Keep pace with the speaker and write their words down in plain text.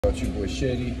it's your boy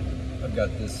Shady. I've got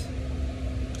this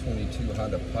 22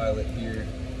 Honda Pilot here.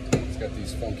 It's got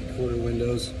these funky quarter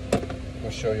windows.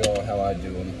 I'll show you all how I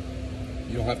do them.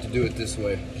 You don't have to do it this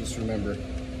way. Just remember,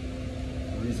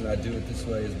 the reason I do it this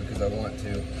way is because I want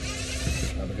to,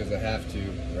 not because I have to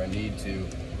or I need to.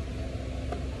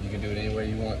 You can do it any way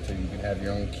you want to. You can have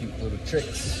your own cute little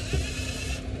tricks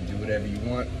and do whatever you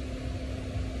want.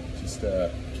 Just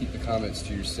keep the comments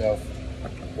to yourself,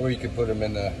 or you can put them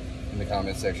in the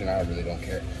comment section. I really don't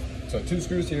care. So 2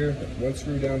 screws here, 1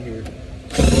 screw down here.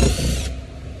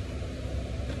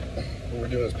 What we're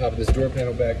doing is popping this door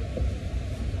panel back.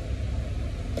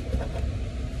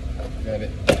 Got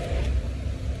it.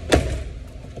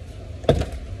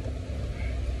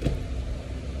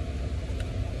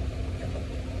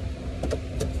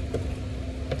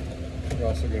 We're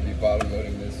also going to be bottom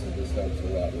loading this, so this helps a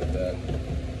lot with that.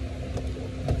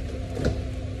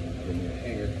 Give me a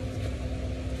hanger.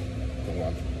 Hold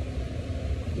on.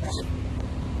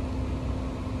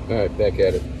 Alright, back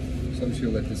at it. So I'm just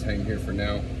going to let this hang here for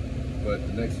now. But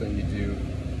the next thing you do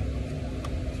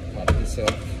is pop this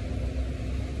up.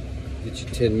 Get your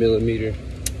 10mm.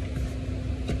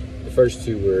 The first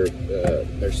 2 were,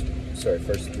 first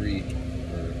 3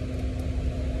 are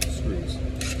screws.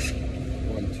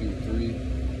 1, 2, 3,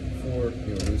 4.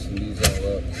 You'll loosen these all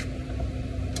up.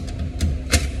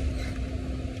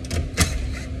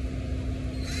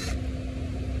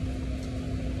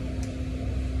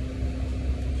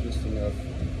 Just enough.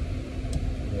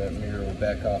 That mirror will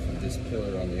back off of this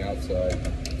pillar on the outside.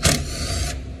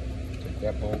 Take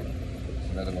that bolt.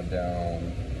 Another one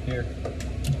down here.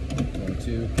 1,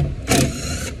 2.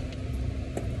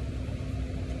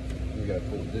 We gotta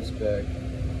pull this back.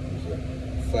 There's a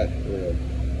flat,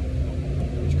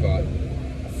 what you call it,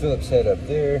 a Phillips head up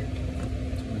there. So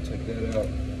I'm gonna take that out.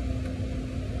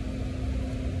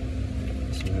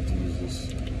 So I have to use this.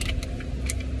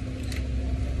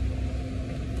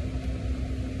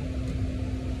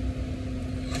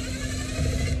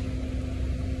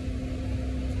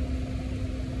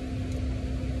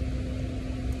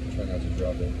 Try not to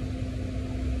drop it.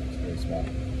 It's very small.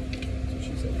 That's what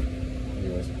she said.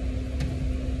 Anyways.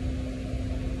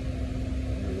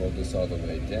 I'm gonna roll this all the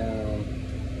way down.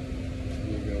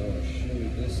 We're gonna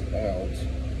shoot this out.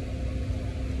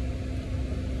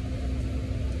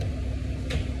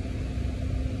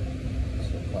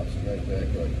 So it pops right back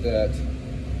like that.